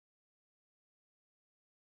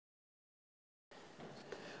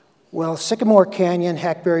Well, Sycamore Canyon,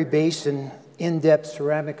 Hackberry Basin in-depth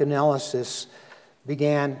ceramic analysis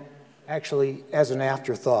began actually as an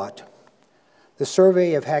afterthought. The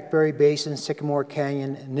survey of Hackberry Basin, Sycamore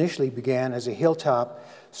Canyon initially began as a hilltop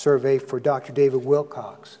survey for Dr. David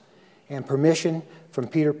Wilcox, and permission from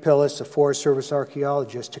Peter Pillis, a Forest Service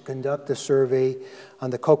archaeologist, to conduct the survey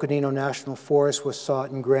on the Coconino National Forest was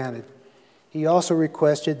sought and granted. He also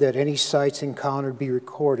requested that any sites encountered be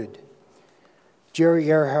recorded. Jerry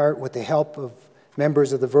Earhart, with the help of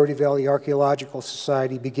members of the Verde Valley Archaeological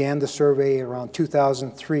Society, began the survey around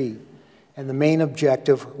 2003, and the main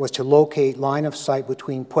objective was to locate line of sight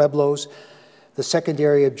between pueblos. The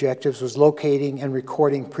secondary objectives was locating and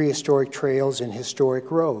recording prehistoric trails and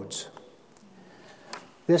historic roads.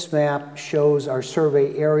 This map shows our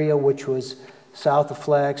survey area, which was south of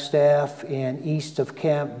Flagstaff and east of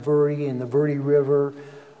Camp Verde and the Verde River,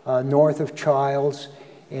 north of Childs,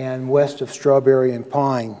 and west of Strawberry and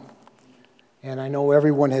Pine. And I know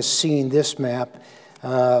everyone has seen this map.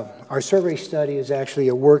 Our survey study is actually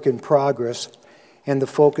a work in progress, and the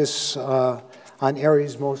focus on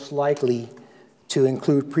areas most likely to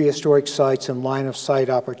include prehistoric sites and line-of-sight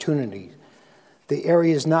opportunities. The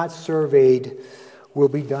areas not surveyed will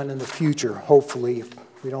be done in the future, hopefully, if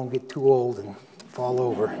we don't get too old and fall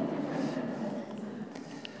over.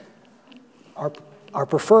 Our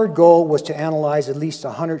preferred goal was to analyze at least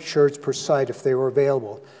 100 sherds per site if they were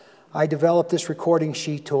available. I developed this recording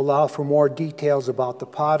sheet to allow for more details about the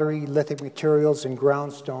pottery, lithic materials, and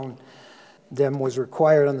groundstone than was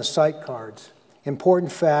required on the site cards.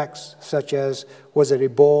 Important facts such as, was it a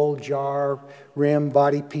bowl, jar, rim,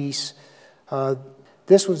 body piece?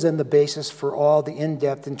 This was then the basis for all the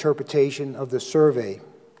in-depth interpretation of the survey.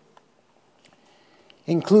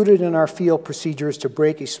 Included in our field procedure is to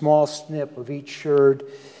break a small snip of each sherd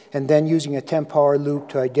and then using a 10-power loop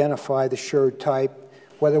to identify the sherd type,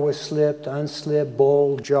 whether it was slipped, unslipped,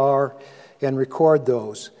 bowl, jar, and record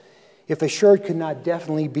those. If a sherd could not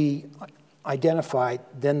definitely be identified,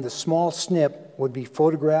 then the small snip would be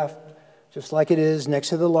photographed just like it is next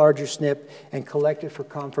to the larger snip and collected for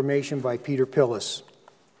confirmation by Peter Pillis.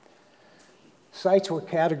 Sites were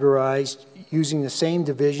categorized using the same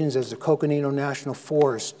divisions as the Coconino National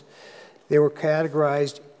Forest. They were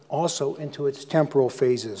categorized also into its temporal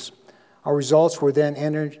phases. Our results were then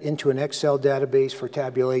entered into an Excel database for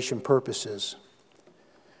tabulation purposes.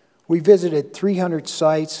 We visited 300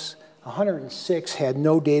 sites. 106 had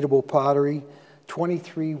no datable pottery,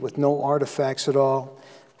 23 with no artifacts at all.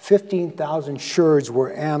 15,000 sherds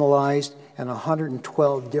were analyzed, and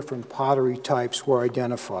 112 different pottery types were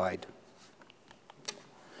identified.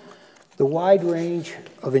 The wide range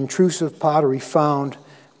of intrusive pottery found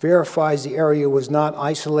verifies the area was not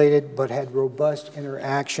isolated but had robust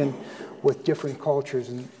interaction with different cultures,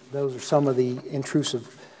 and those are some of the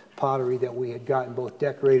intrusive pottery that we had gotten, both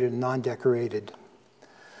decorated and non-decorated.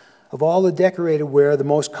 Of all the decorated ware, the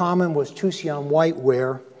most common was Tucson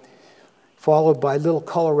whiteware, followed by Little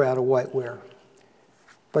Colorado whiteware.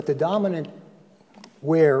 But the dominant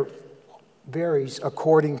ware varies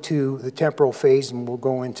according to the temporal phase, and we'll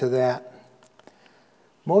go into that.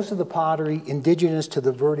 Most of the pottery indigenous to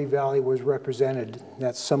the Verde Valley was represented.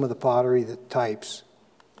 That's some of the pottery types.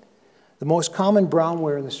 The most common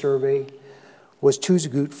brownware in the survey was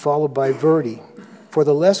Tuzagut, followed by Verde. For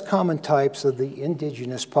the less common types of the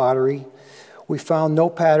indigenous pottery, we found no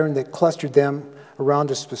pattern that clustered them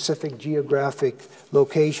around a specific geographic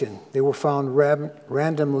location. They were found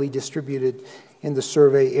randomly distributed in the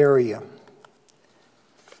survey area.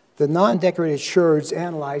 The non-decorated sherds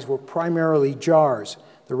analyzed were primarily jars.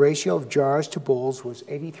 The ratio of jars to bowls was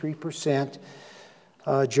 83%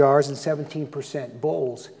 jars and 17%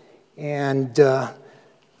 bowls. And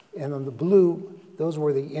on the blue, those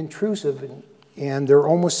were the intrusive, and they're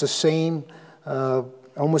almost the same,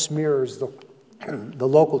 almost mirrors the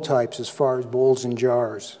local types as far as bowls and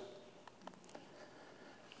jars.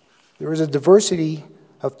 There is a diversity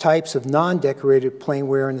of types of non-decorated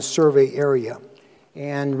plainware in the survey area,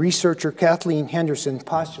 and researcher Kathleen Henderson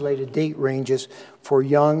postulated date ranges for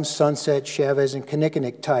Young, Sunset, Chavez, and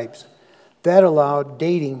Kinnickinnick types. That allowed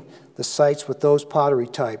dating the sites with those pottery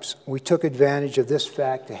types. We took advantage of this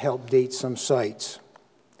fact to help date some sites.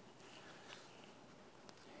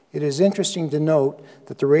 It is interesting to note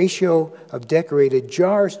that the ratio of decorated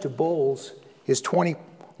jars to bowls is 21%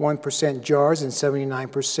 jars and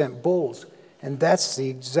 79% bowls. And that's the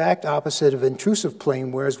exact opposite of intrusive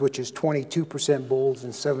plainwares, which is 22% bowls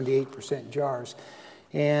and 78% jars.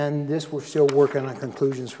 And we're still working on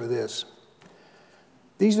conclusions for this.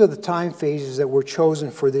 These are the time phases that were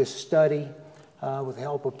chosen for this study with the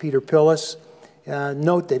help of Peter Pillis.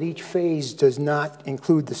 Note that each phase does not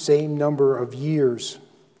include the same number of years.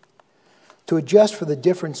 To adjust for the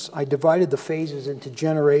difference, I divided the phases into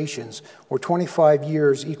generations, where 25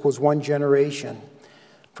 years equals 1 generation.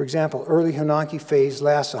 For example, early Hunanki phase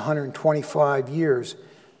lasts 125 years.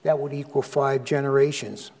 That would equal 5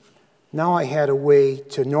 generations. Now I had a way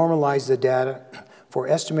to normalize the data for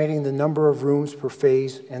estimating the number of rooms per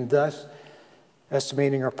phase and thus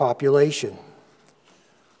estimating our population.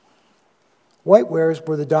 Whitewares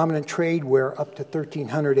were the dominant trade wear up to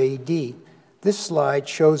 1300 AD. This slide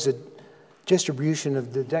shows the distribution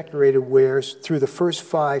of the decorated wares through the first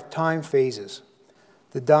 5 time phases.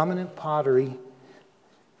 The dominant pottery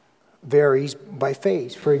varies by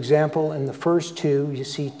phase. For example, in the first 2, you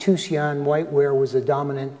see Tusayan whiteware was the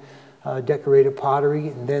dominant decorated pottery,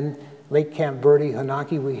 and then Late Camp Verde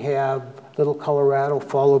Hunanki, we have Little Colorado,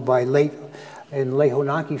 followed by late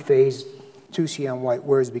Hunanki phase, Tusayan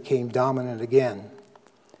whitewares became dominant again.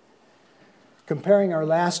 Comparing our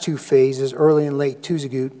last 2 phases, early and late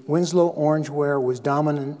Tusagut, Winslow orangeware was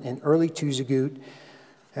dominant in early Tusagut,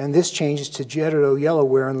 and this changes to Jeddo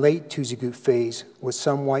yellowware in late Tusagut phase with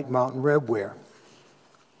some White Mountain redware.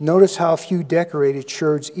 Notice how few decorated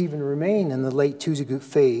sherds even remain in the late Tusagut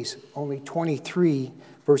phase, only 23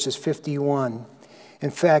 versus 51.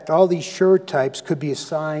 In fact, all these sherd types could be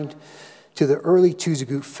assigned to the early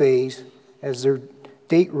Tusagut phase, as their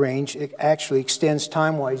date range actually extends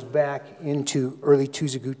time-wise back into early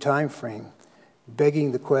Tusagut time frame,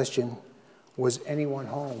 begging the question, was anyone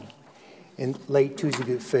home in late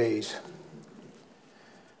Tusagut phase?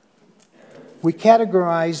 We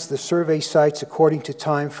categorized the survey sites according to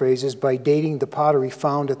time phases by dating the pottery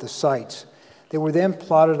found at the sites. They were then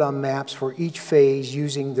plotted on maps for each phase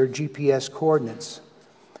using their GPS coordinates.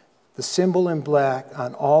 The symbol in black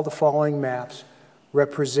on all the following maps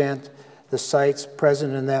represent the sites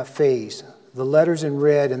present in that phase. The letters in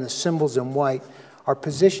red and the symbols in white are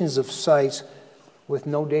positions of sites with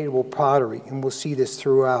no datable pottery, and we'll see this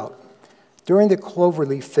throughout. During the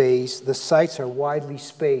cloverleaf phase, the sites are widely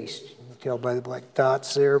spaced. You can tell by the black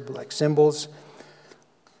dots there, black symbols.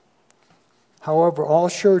 However, all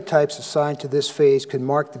sherd types assigned to this phase could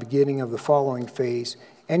mark the beginning of the following phase.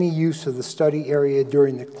 Any use of the study area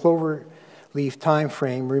during the cloverleaf time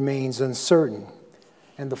frame remains uncertain.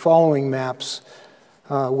 And the following maps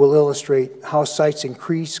will illustrate how sites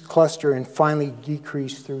increase, cluster, and finally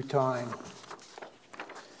decrease through time.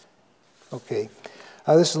 Okay,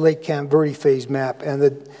 this is Lake Camp Verde phase map, and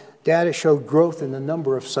the data showed growth in the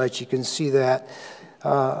number of sites. You can see that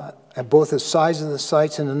at both the size of the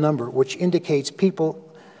sites and the number, which indicates people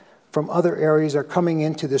from other areas are coming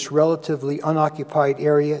into this relatively unoccupied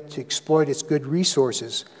area to exploit its good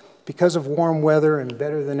resources. Because of warm weather and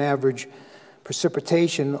better than average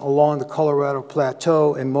precipitation along the Colorado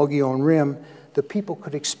Plateau and Mogollon Rim, the people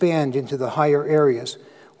could expand into the higher areas.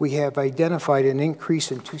 We have identified an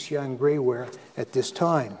increase in Tusayan grayware at this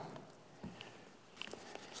time.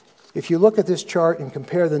 If you look at this chart and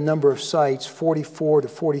compare the number of sites, 44 to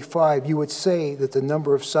 45, you would say that the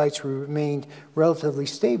number of sites remained relatively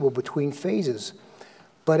stable between phases.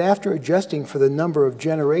 But after adjusting for the number of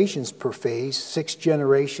generations per phase, 6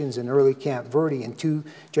 generations in early Camp Verde and 2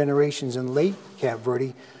 generations in late Camp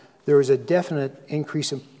Verde, there is a definite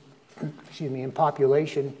increase in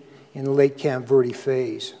population in the late Camp Verde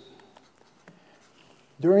phase.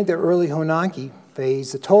 During the early Hunanki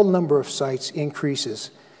phase, the total number of sites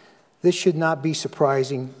increases. This should not be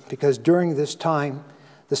surprising because during this time,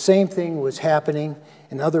 the same thing was happening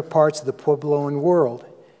in other parts of the Puebloan world.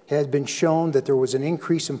 It had been shown that there was an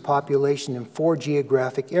increase in population in 4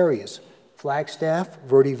 geographic areas: Flagstaff,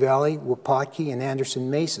 Verde Valley, Wapatki, and Anderson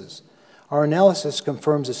Mesas. Our analysis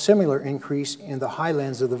confirms a similar increase in the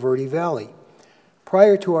highlands of the Verde Valley.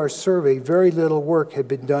 Prior to our survey, very little work had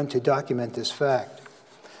been done to document this fact.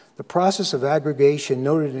 The process of aggregation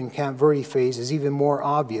noted in Camp Verde phase is even more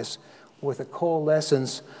obvious, with a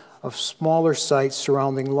coalescence of smaller sites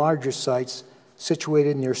surrounding larger sites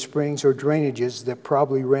situated near springs or drainages that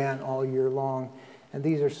probably ran all year long. And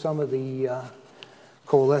these are some of the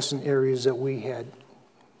coalescent areas that we had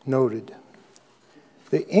noted.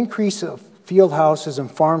 The increase of field houses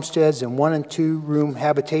and farmsteads and 1- and 2-room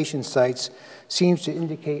habitation sites seems to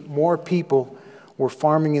indicate more people were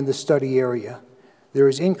farming in the study area. There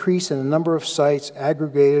is increase in the number of sites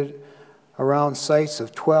aggregated around sites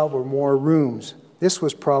of 12 or more rooms. This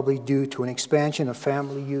was probably due to an expansion of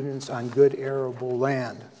family units on good arable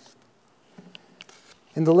land.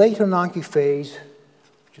 In the late Hunanki phase,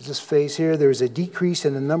 which is this phase here, there is a decrease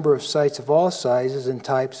in the number of sites of all sizes and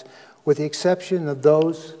types, with the exception of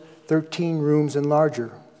those 13 rooms and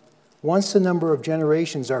larger. Once the number of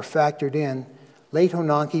generations are factored in, Late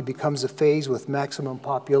Honanke becomes a phase with maximum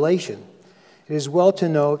population. It is well to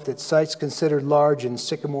note that sites considered large in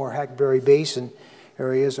Sycamore Hackberry Basin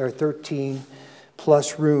areas are 13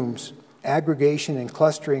 plus rooms. Aggregation and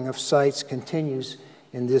clustering of sites continues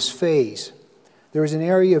in this phase. There is an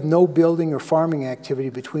area of no building or farming activity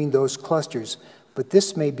between those clusters, but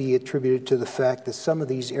this may be attributed to the fact that some of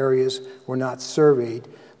these areas were not surveyed,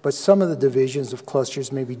 but some of the divisions of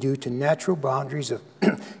clusters may be due to natural boundaries of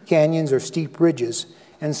canyons or steep ridges,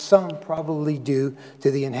 and some probably due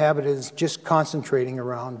to the inhabitants just concentrating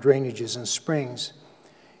around drainages and springs.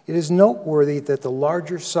 It is noteworthy that the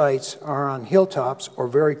larger sites are on hilltops or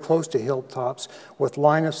very close to hilltops with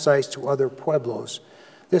line of sight to other pueblos.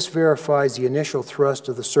 This verifies the initial thrust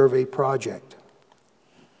of the survey project.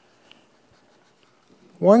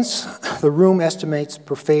 Once the room estimates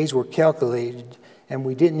per phase were calculated, and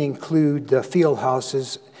we didn't include the field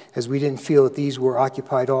houses as we didn't feel that these were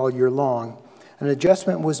occupied all year long, an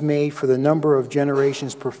adjustment was made for the number of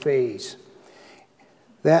generations per phase.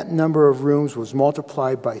 That number of rooms was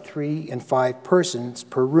multiplied by 3 and 5 persons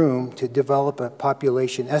per room to develop a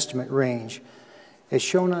population estimate range. As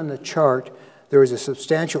shown on the chart, there is a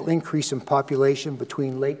substantial increase in population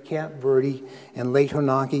between late Camp Verde and late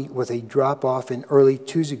Honanke with a drop-off in early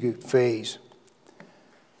Tuzagut phase.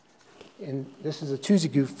 And this is a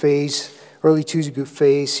Tuzagut phase. Early Tuzagut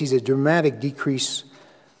phase sees a dramatic decrease,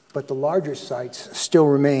 but the larger sites still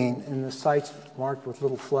remain, and the sites marked with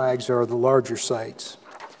little flags are the larger sites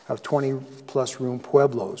of 20-plus room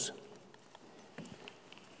pueblos.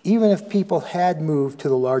 Even if people had moved to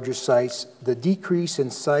the larger sites, the decrease in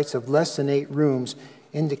sites of less than 8 rooms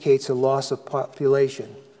indicates a loss of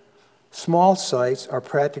population. Small sites are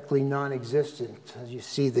practically non-existent. As you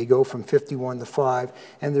see, they go from 51 to 5,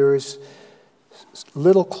 and there is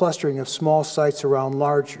little clustering of small sites around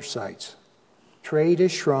larger sites. Trade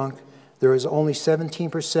has shrunk. There is only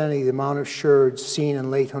 17% of the amount of sherds seen in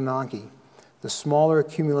late Honanke. The smaller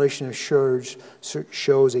accumulation of sherds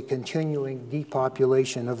shows a continuing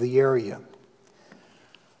depopulation of the area.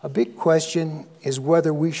 A big question is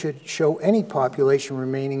whether we should show any population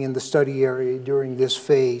remaining in the study area during this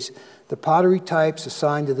phase. The pottery types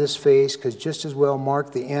assigned to this phase could just as well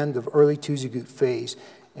mark the end of early Tuzagut phase,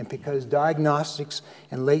 and because diagnostics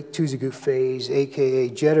in late Tuzagut phase, aka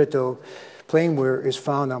Jerito planeware, is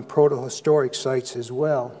found on protohistoric sites as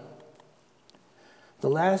well. The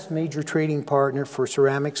last major trading partner for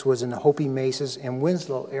ceramics was in the Hopi Mesas and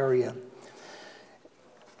Winslow area,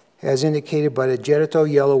 as indicated by the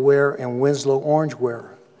Jerito yellowware and Winslow orangeware.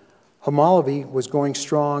 Homology was going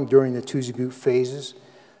strong during the Tuzagut phases,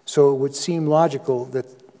 so it would seem logical that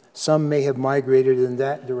some may have migrated in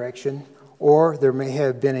that direction, or there may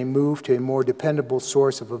have been a move to a more dependable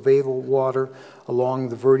source of available water along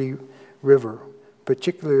the Verde River,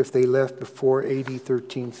 particularly if they left before AD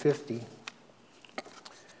 1350.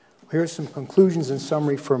 Here are some conclusions and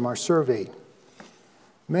summary from our survey.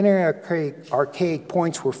 Many archaic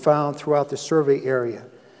points were found throughout the survey area,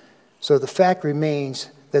 so the fact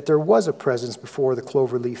remains that there was a presence before the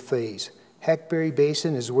cloverleaf phase. Hackberry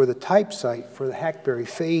Basin is where the type site for the Hackberry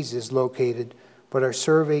phase is located, but our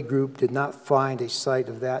survey group did not find a site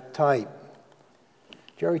of that type.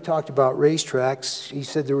 Jerry talked about racetracks. He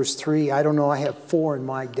said there was 3. I don't know, I have 4 in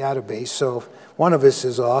my database, so one of us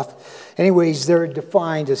is off. Anyways, they're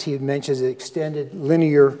defined, as he mentions, as extended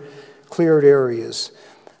linear cleared areas.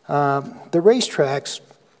 The racetracks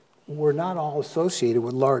were not all associated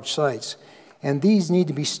with large sites, and these need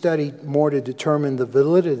to be studied more to determine the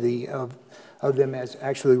validity of them as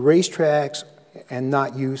actually racetracks and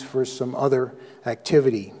not used for some other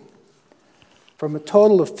activity. From a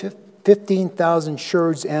total of 15,000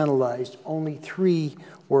 sherds analyzed, only 3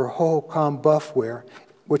 were Hohokam buffware,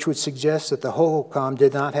 which would suggest that the Hohokam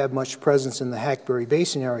did not have much presence in the Hackberry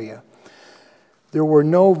Basin area. There were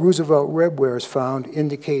no Roosevelt redwares found,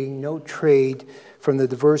 indicating no trade from the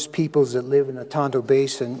diverse peoples that live in the Tonto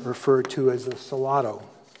Basin, referred to as the Salado.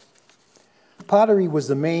 Pottery was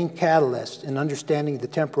the main catalyst in understanding the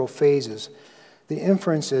temporal phases. The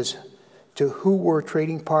inferences to who were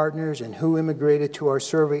trading partners and who immigrated to our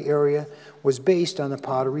survey area was based on the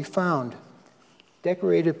pottery found.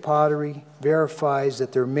 Decorated pottery verifies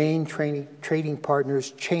that their main trading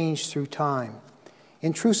partners changed through time.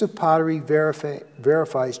 Intrusive pottery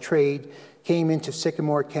verifies trade came into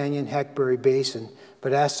Sycamore Canyon, Hackberry Basin,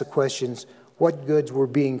 but asks the questions, what goods were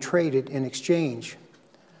being traded in exchange?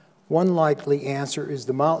 One likely answer is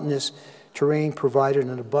the mountainous terrain provided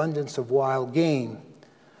an abundance of wild game.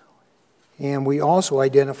 And we also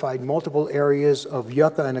identified multiple areas of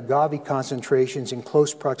yucca and agave concentrations in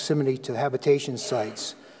close proximity to habitation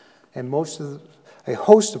sites. And most of A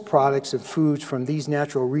host of products and foods from these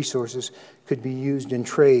natural resources could be used in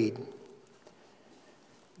trade.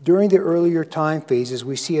 During the earlier time phases,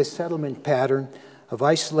 we see a settlement pattern of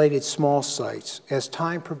isolated small sites. As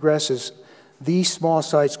time progresses, these small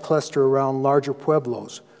sites cluster around larger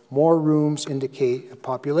pueblos. More rooms indicate a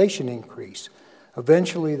population increase.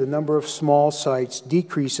 Eventually, the number of small sites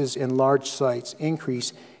decreases and large sites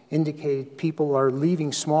increase, indicating people are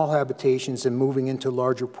leaving small habitations and moving into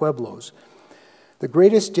larger pueblos. The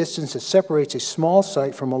greatest distance that separates a small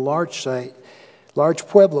site from a large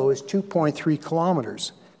pueblo is 2.3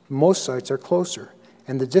 kilometers. Most sites are closer,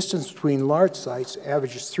 and the distance between large sites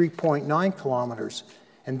averages 3.9 kilometers,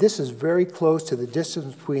 and this is very close to the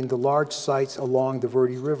distance between the large sites along the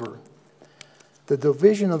Verde River. The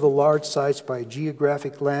division of the large sites by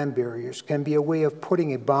geographic land barriers can be a way of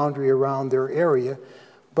putting a boundary around their area,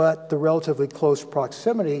 but the relatively close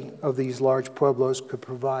proximity of these large pueblos could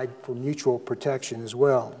provide for mutual protection as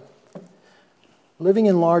well. Living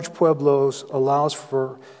in large pueblos allows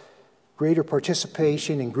for greater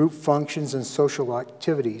participation in group functions and social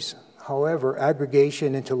activities. However,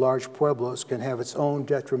 aggregation into large pueblos can have its own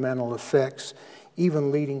detrimental effects,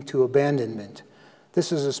 even leading to abandonment.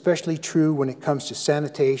 This is especially true when it comes to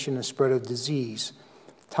sanitation and spread of disease.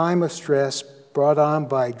 Time of stress brought on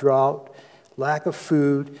by drought, lack of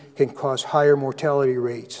food can cause higher mortality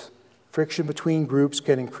rates. Friction between groups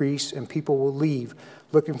can increase and people will leave,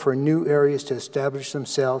 looking for new areas to establish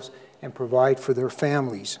themselves and provide for their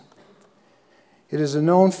families. It is a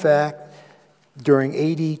known fact during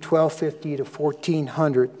AD 1250 to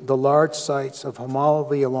 1400, the large sites of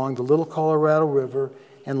homology along the Little Colorado River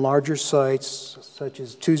and larger sites, such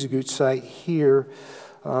as Tuzagut site here,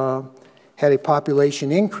 had a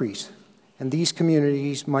population increase. And these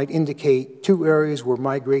communities might indicate two areas where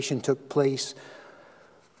migration took place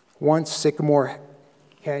once Sycamore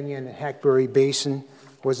Canyon and Hackberry Basin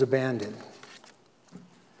was abandoned.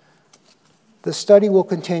 The study will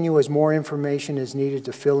continue as more information is needed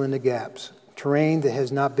to fill in the gaps. Terrain that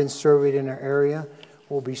has not been surveyed in our area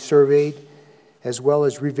will be surveyed, as well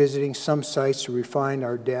as revisiting some sites to refine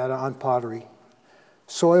our data on pottery.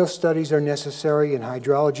 Soil studies are necessary and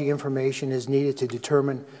hydrology information is needed to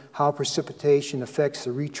determine how precipitation affects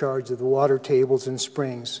the recharge of the water tables and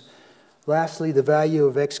springs. Lastly, the value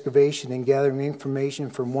of excavation and gathering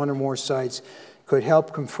information from one or more sites could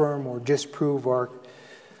help confirm or disprove our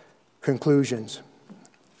conclusions.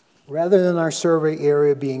 Rather than our survey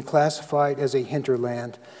area being classified as a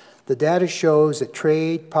hinterland, the data shows that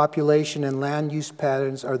trade, population, and land use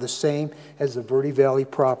patterns are the same as the Verde Valley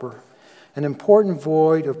proper. An important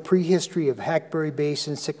void of prehistory of Hackberry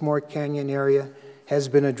Basin, Sycamore Canyon area has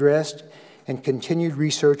been addressed, and continued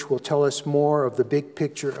research will tell us more of the big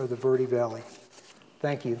picture of the Verde Valley.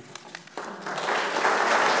 Thank you.